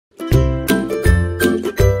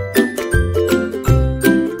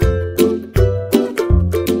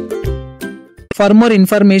For more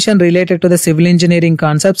information related to the civil engineering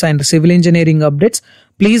concepts and civil engineering updates,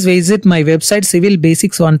 please visit my website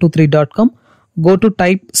civilbasics123.com. Go to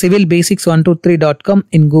type civilbasics123.com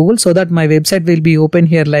in Google so that my website will be open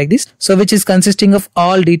here like this. So which is consisting of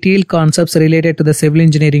all detailed concepts related to the civil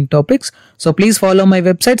engineering topics. So please follow my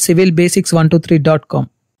website civilbasics123.com.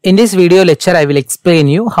 In this video lecture, I will explain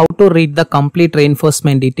you how to read the complete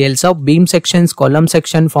reinforcement details of beam sections, column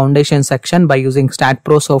section, foundation section by using STAAD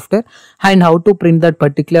Pro software, and how to print that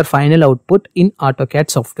particular final output in AutoCAD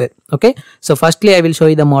software. Okay, so firstly I will show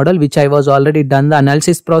you the model which I was already done the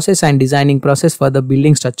analysis process and designing process for the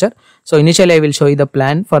building structure. So initially I will show you the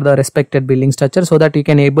plan for the respected building structure so that you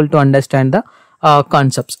can able to understand the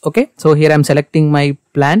concepts. Okay, so here I am selecting my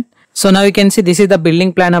plan. So now you can see this is the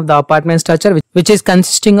building plan of the apartment structure which is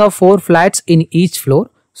consisting of 4 flats in each floor.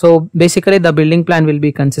 So basically the building plan will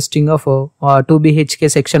be consisting of 2 BHK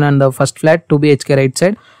section on the first flat, 2 BHK right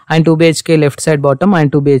side and 2 BHK left side bottom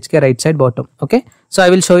and 2 BHK right side bottom. Okay, so I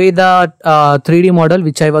will show you the 3D model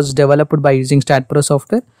which I was developed by using STAAD Pro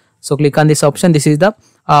software. So click on this option. This is the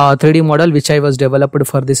 3D model which I was developed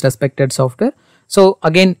for this respected software. So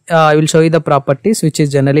again I will show you the properties which is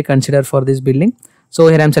generally considered for this building. So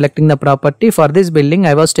here I am selecting the property. For this building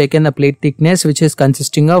I was taken the plate thickness which is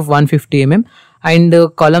consisting of 150 mm and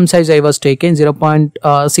column size I was taken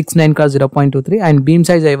 0.69 cross 0.23 and beam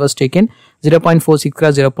size I was taken 0.46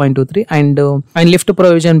 cross 0.23 and lift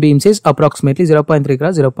provision beams is approximately 0.3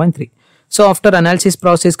 cross 0.3. So after analysis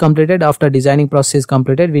process completed, after designing process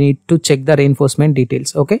completed, we need to check the reinforcement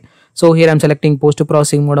details. Okay, so here I am selecting post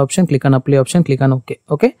processing mode option, click on apply option, click on OK.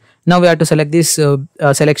 Okay, now we have to select this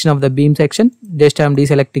selection of the beam section. Just I am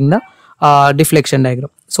deselecting the deflection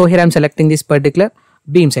diagram. So here I am selecting this particular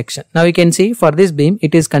beam section. Now you can see for this beam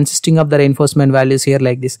it is consisting of the reinforcement values here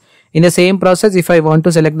like this. In the same process, if I want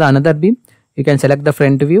to select the another beam, you can select the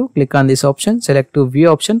front view, click on this option, select to view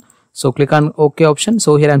option. So click on OK option.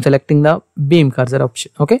 So here I am selecting the beam cursor option.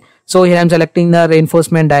 Okay, so here I am selecting the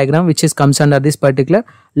reinforcement diagram which is comes under this particular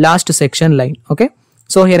last section line. Okay,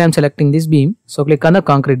 so here I am selecting this beam. So click on the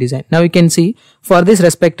concrete design. Now you can see for this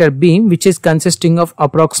respected beam which is consisting of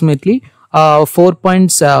approximately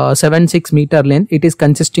 4.76 meter length, it is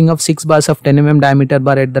consisting of 6 bars of 10 mm diameter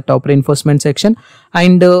bar at the top reinforcement section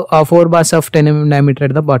and 4 bars of 10 mm diameter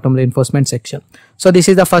at the bottom reinforcement section. So this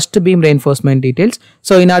is the first beam reinforcement details.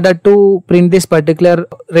 So in order to print this particular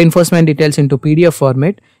reinforcement details into PDF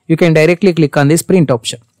format, you can directly click on this print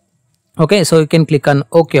option. Okay, so you can click on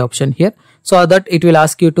OK option here, so that it will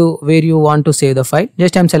ask you to where you want to save the file.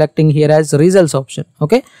 Just I am selecting here as results option.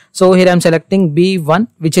 Okay, so here I am selecting B1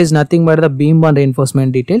 which is nothing but the beam 1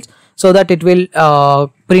 reinforcement details, so that it will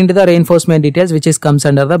print the reinforcement details which is comes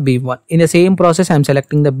under the B1. In the same process I am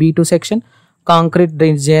selecting the B2 section, concrete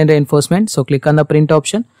design reinforcement. So click on the print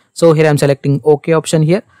option. So here I am selecting OK option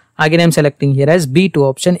here. Again I am selecting here as B2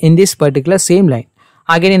 option in this particular same line.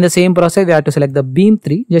 Again in the same process we have to select the beam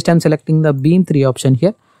 3. Just I am selecting the beam 3 option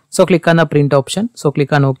here. So click on the print option. So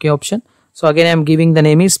click on OK option. So again I am giving the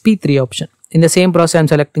name is P3 option. In the same process I am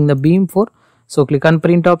selecting the beam 4. So click on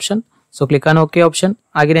print option. So click on OK option.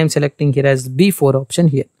 Again I am selecting here as B4 option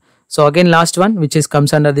here. So again last one which is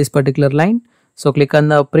comes under this particular line. So click on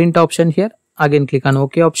the print option here. Again click on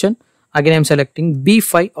OK option. Again I am selecting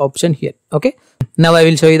B5 option here. Okay, now I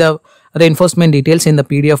will show you the reinforcement details in the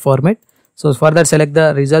PDF format. So further select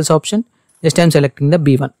the results option. Just I am selecting the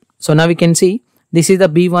B1. So now we can see this is the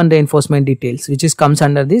B1 reinforcement details which is comes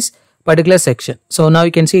under this particular section. So now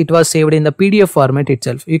you can see it was saved in the PDF format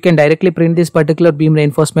itself. You can directly print this particular beam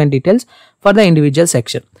reinforcement details for the individual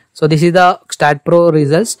section. So this is the STAAD Pro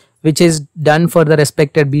results which is done for the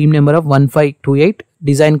respected beam number of 1528.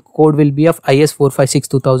 Design code will be of IS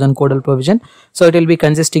 456-2000 codal provision. So it will be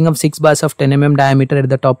consisting of 6 bars of 10 mm diameter at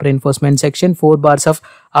the top reinforcement section, 4 bars of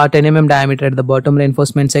 10 mm diameter at the bottom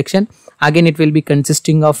reinforcement section. Again it will be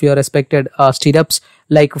consisting of your respected stirrups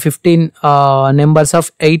like 15 numbers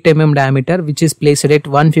of 8 mm diameter which is placed at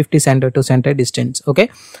 150 center to center distance. Okay,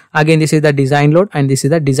 again this is the design load and this is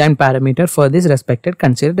the design parameter for this respected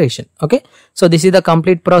consideration. Okay, so this is the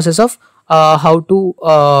complete process of how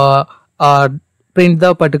to print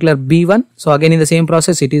the particular B1. So again in the same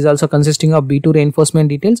process it is also consisting of B2 reinforcement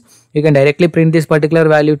details. You can directly print this particular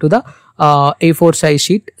value to the A4 size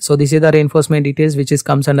sheet. So this is the reinforcement details which is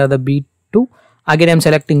comes under the B2. Again I am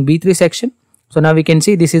selecting B3 section. So now we can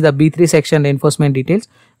see this is the B3 section reinforcement details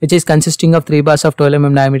which is consisting of 3 bars of 12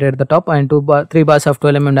 mm diameter at the top and 3 bars of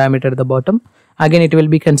 12 mm diameter at the bottom. Again it will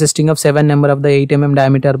be consisting of 7 number of the 8 mm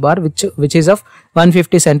diameter bar which is of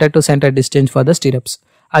 150 center to center distance for the stirrups.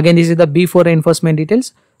 Again this is the B4 reinforcement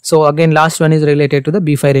details. So again last one is related to the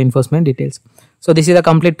B5 reinforcement details. So this is the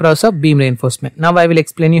complete process of beam reinforcement. Now I will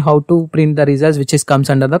explain you how to print the results which is comes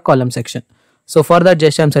under the column section. So for that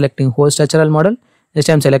just I am selecting whole structural model, just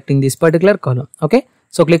I am selecting this particular column. Okay,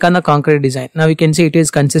 so click on the concrete design. Now you can see it is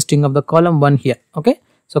consisting of the column 1 here. Okay,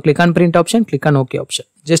 so click on print option, click on OK option.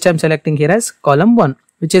 Just I am selecting here as column 1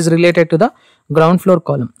 which is related to the ground floor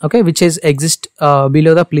column. Okay, which is exist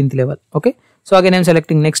below the plinth level. Okay, so again I am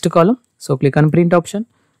selecting next column. So click on print option.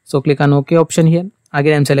 So click on OK option here.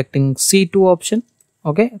 Again I am selecting C2 option.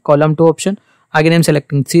 Okay, column 2 option. Again I am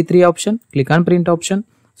selecting C3 option. Click on print option.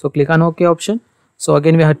 So click on OK option. So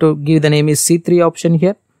again we have to give the name is C3 option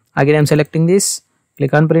here. Again I am selecting this.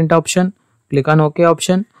 Click on print option. Click on OK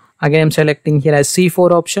option. Again I am selecting here as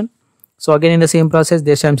C4 option. So again in the same process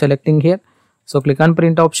this I am selecting here. So click on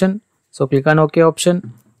print option. So click on OK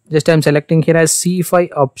option. Just I am selecting here as C5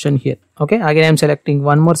 option here. Okay, again I am selecting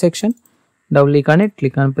one more section. Double click on it.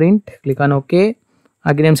 Click on print. Click on OK.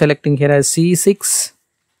 Again I am selecting here as C6.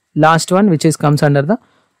 Last one which is comes under the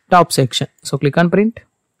top section. So click on print.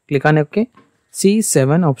 Click on OK.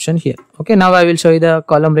 C7 option here. Okay, now I will show you the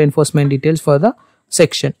column reinforcement details for the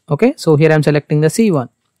section. Okay, so here I am selecting the C1.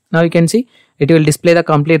 Now you can see it will display the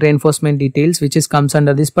complete reinforcement details which is comes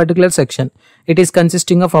under this particular section. It is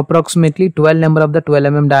consisting of approximately 12 number of the 12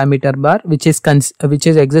 mm diameter bar which is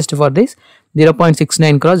exist for this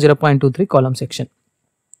 0.69 cross 0.23 column section.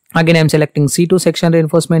 Again I am selecting C2 section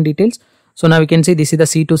reinforcement details. So now we can see this is the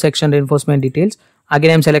C2 section reinforcement details.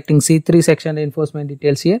 Again I am selecting C3 section reinforcement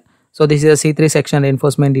details here. So this is the C3 section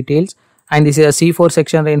reinforcement details, and this is a C4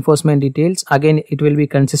 section reinforcement details. Again it will be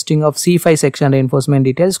consisting of C5 section reinforcement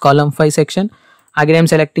details, column 5 section. Again I am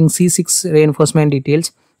selecting C6 reinforcement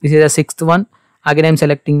details. This is the 6th one. Again I am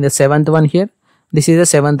selecting the 7th one here. This is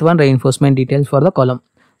the 7th one reinforcement details for the column.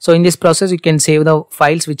 So in this process you can save the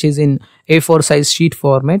files which is in A4 size sheet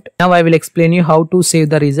format. Now I will explain you how to save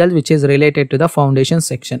the result which is related to the foundation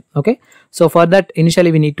section. Okay, so for that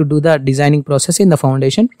initially we need to do the designing process in the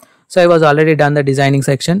foundation. So I was already done the designing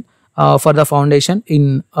section for the foundation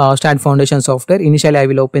in STAAD foundation software. Initially I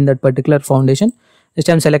will open that particular foundation. Just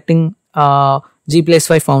I am selecting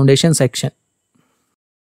G+5 foundation section.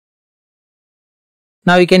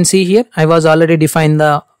 Now you can see here I was already defined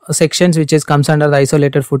the sections which is comes under the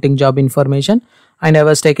isolated footing job information, and I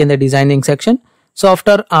was taking the designing section. So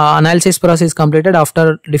after analysis process completed,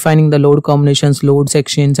 after defining the load combinations, load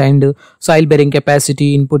sections and soil bearing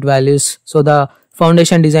capacity, input values, so the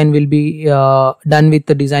foundation design will be done with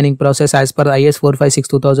the designing process as per IS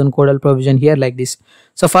 456-2000 codal provision here like this.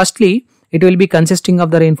 So firstly it will be consisting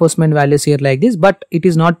of the reinforcement values here like this, but it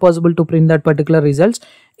is not possible to print that particular results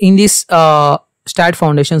in this STAAD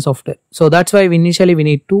foundation software. So that's why initially we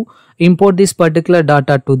need to import this particular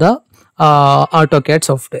data to the AutoCAD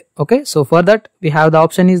software. Okay, so for that we have the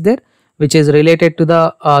option is there which is related to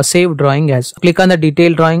the save drawing as. Click on the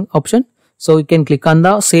detailed drawing option. So you can click on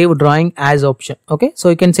the save drawing as option. Okay, so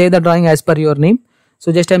you can save the drawing as per your name.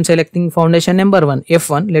 So just I am selecting foundation number 1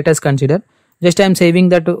 F1. Let us consider. Just I am saving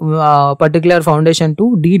that particular foundation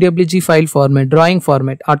to DWG file format, drawing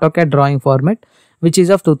format, AutoCAD drawing format, which is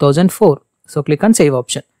of 2004. So click on save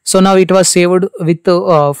option. So now it was saved with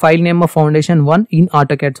the file name of foundation 1 in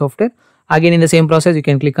AutoCAD software. Again in the same process you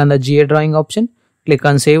can click on the GA drawing option. Click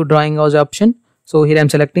on save drawing as option. So here I am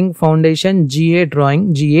selecting foundation GA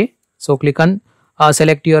drawing GA. So click on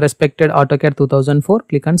select your respected AutoCAD 2004.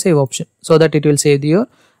 Click on save option so that it will save your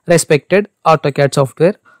respected AutoCAD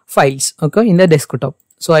software files. Okay, in the desktop.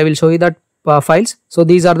 So I will show you that files. So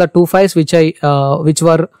these are the two files which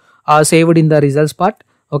were saved in the results part.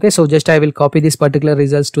 Okay, so just I will copy this particular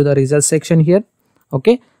results to the results section here.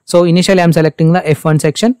 Okay, so initially I am selecting the F1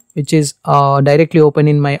 section which is directly open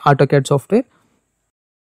in my AutoCAD software.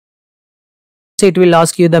 So it will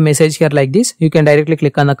ask you the message here like this. You can directly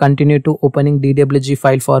click on the continue to opening DWG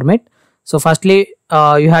file format. So firstly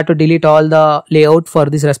you have to delete all the layout for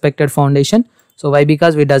this respected foundation. So why?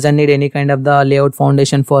 Because we doesn't need any kind of the layout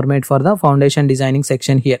foundation format for the foundation designing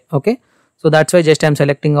section here. Okay, so that's why just I am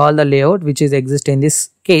selecting all the layout which is exist in this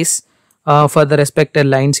case for the respected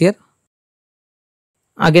lines here.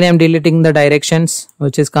 Again I am deleting the directions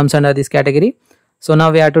which is comes under this category. So now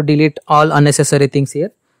we have to delete all unnecessary things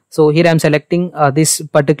here. So here I am selecting this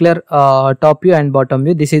particular top view and bottom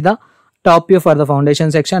view. This is the top view for the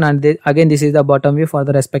foundation section, and again this is the bottom view for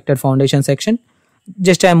the respected foundation section.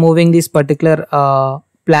 Just I am moving this particular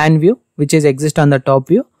plan view which is exist on the top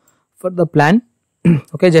view for the plan.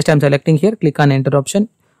 Okay, just I am selecting here. Click on enter option,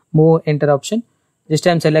 move enter option. Just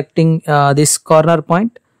I am selecting this corner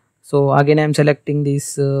point. So again I am selecting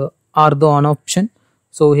this ortho on option.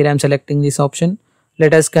 So here I am selecting this option.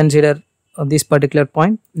 Let us consider this particular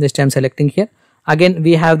point. Just I'm selecting here. Again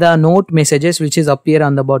we have the note messages which is appear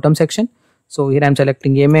on the bottom section. So here I'm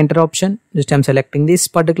selecting M enter option. Just I'm selecting this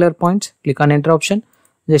particular point. Click on enter option.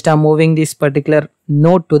 Just I'm moving this particular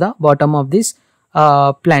note to the bottom of this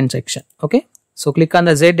plan section. Okay. So click on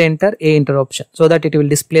the Z enter A enter option so that it will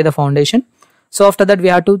display the foundation. So after that we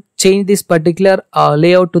have to change this particular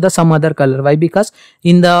layout to the some other color. Why? Because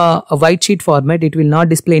in the white sheet format it will not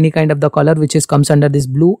display any kind of the color which is comes under this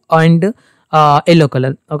blue and yellow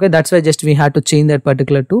color. Okay, that's why just we have to change that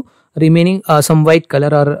particular to remaining some white color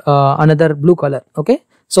or another blue color. Okay,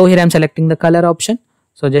 so here I'm selecting the color option.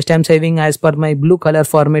 So just I'm saving as per my blue color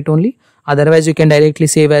format only. Otherwise you can directly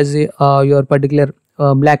save as your particular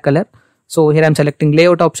black color. So here I'm selecting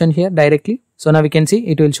layout option here directly. So now we can see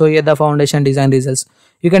it will show you the foundation design results.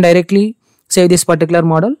 You can directly save this particular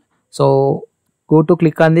model. So go to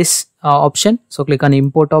click on this option. So click on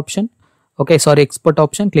import option. Okay, sorry, export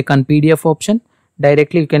option. Click on PDF option.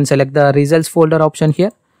 Directly you can select the results folder option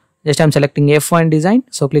here. Just I'm selecting F1 design.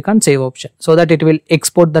 So click on save option so that it will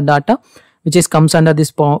export the data which is comes under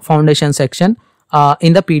this foundation section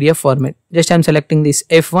in the PDF format. Just I'm selecting this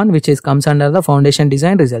F1 which is comes under the foundation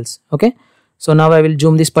design results. Okay. So now I will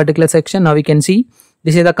zoom this particular section. Now we can see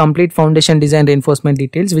this is the complete foundation design reinforcement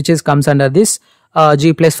details which is comes under this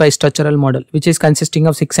G+5 structural model which is consisting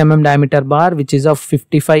of 6 mm diameter bar which is of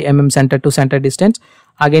 55 mm center to center distance.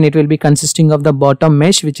 Again it will be consisting of the bottom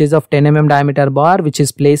mesh which is of 10 mm diameter bar which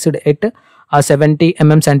is placed at 70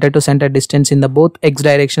 mm center to center distance in the both x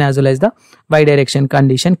direction as well as the y direction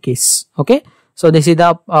condition case. Okay. So this is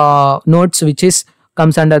the nodes which is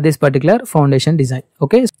comes under this particular foundation design.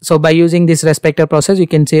 Okay, so by using this respective process you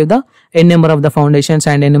can save the n number of the foundations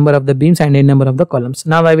and n number of the beams and n number of the columns.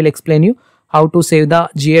 Now I will explain you how to save the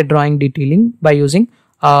GA drawing detailing by using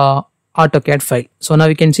AutoCAD file. So now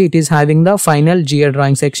you can see it is having the final GA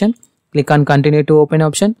drawing section. Click on continue to open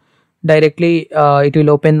option. Directly it will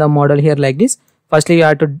open the model here like this. Firstly you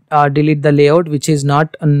have to delete the layout which is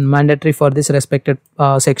not mandatory for this respected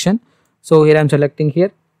section. So here I am selecting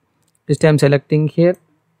here. This time selecting here.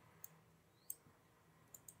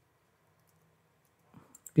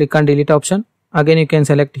 Click on delete option. Again you can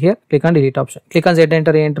select here. Click on delete option. Click on Z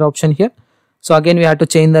enter A enter option here. So again we have to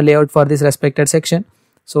change the layout for this respected section.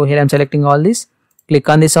 So here I am selecting all this. Click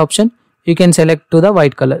on this option. You can select to the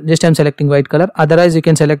white color. Just I am selecting white color. Otherwise you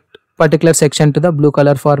can select particular section to the blue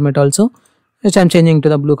color format also. Just I am changing to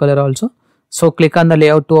the blue color also. So click on the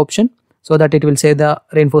layout 2 option so that it will say the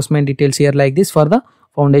reinforcement details here like this for the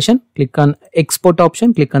foundation. Click on export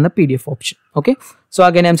option. Click on the PDF option. Okay. So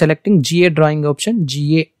again I am selecting GA drawing option.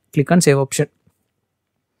 GA. Click on save option.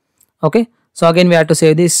 Okay. So again we have to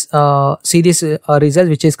save this. See this result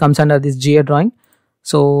which is comes under this GA drawing.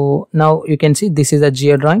 So now you can see this is a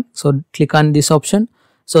GA drawing. So click on this option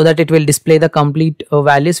so that it will display the complete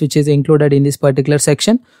values which is included in this particular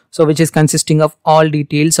section. So which is consisting of all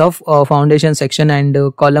details of foundation section and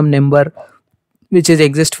column number which is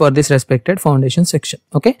exist for this respected foundation section.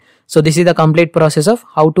 Okay. So this is the complete process of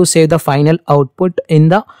how to save the final output in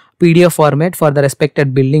the PDF format for the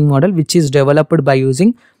respected building model which is developed by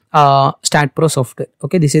using STAAD Pro software.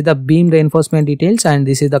 Okay, this is the beam reinforcement details and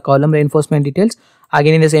this is the column reinforcement details.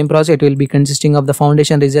 Again in the same process it will be consisting of the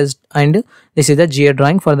foundation results and this is the GA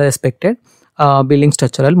drawing for the respected building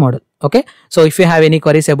structural model. Okay, so if you have any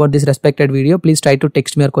queries about this respected video, please try to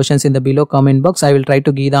text me your questions in the below comment box. I will try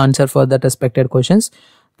to give the answer for that respected questions.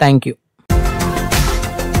 Thank you.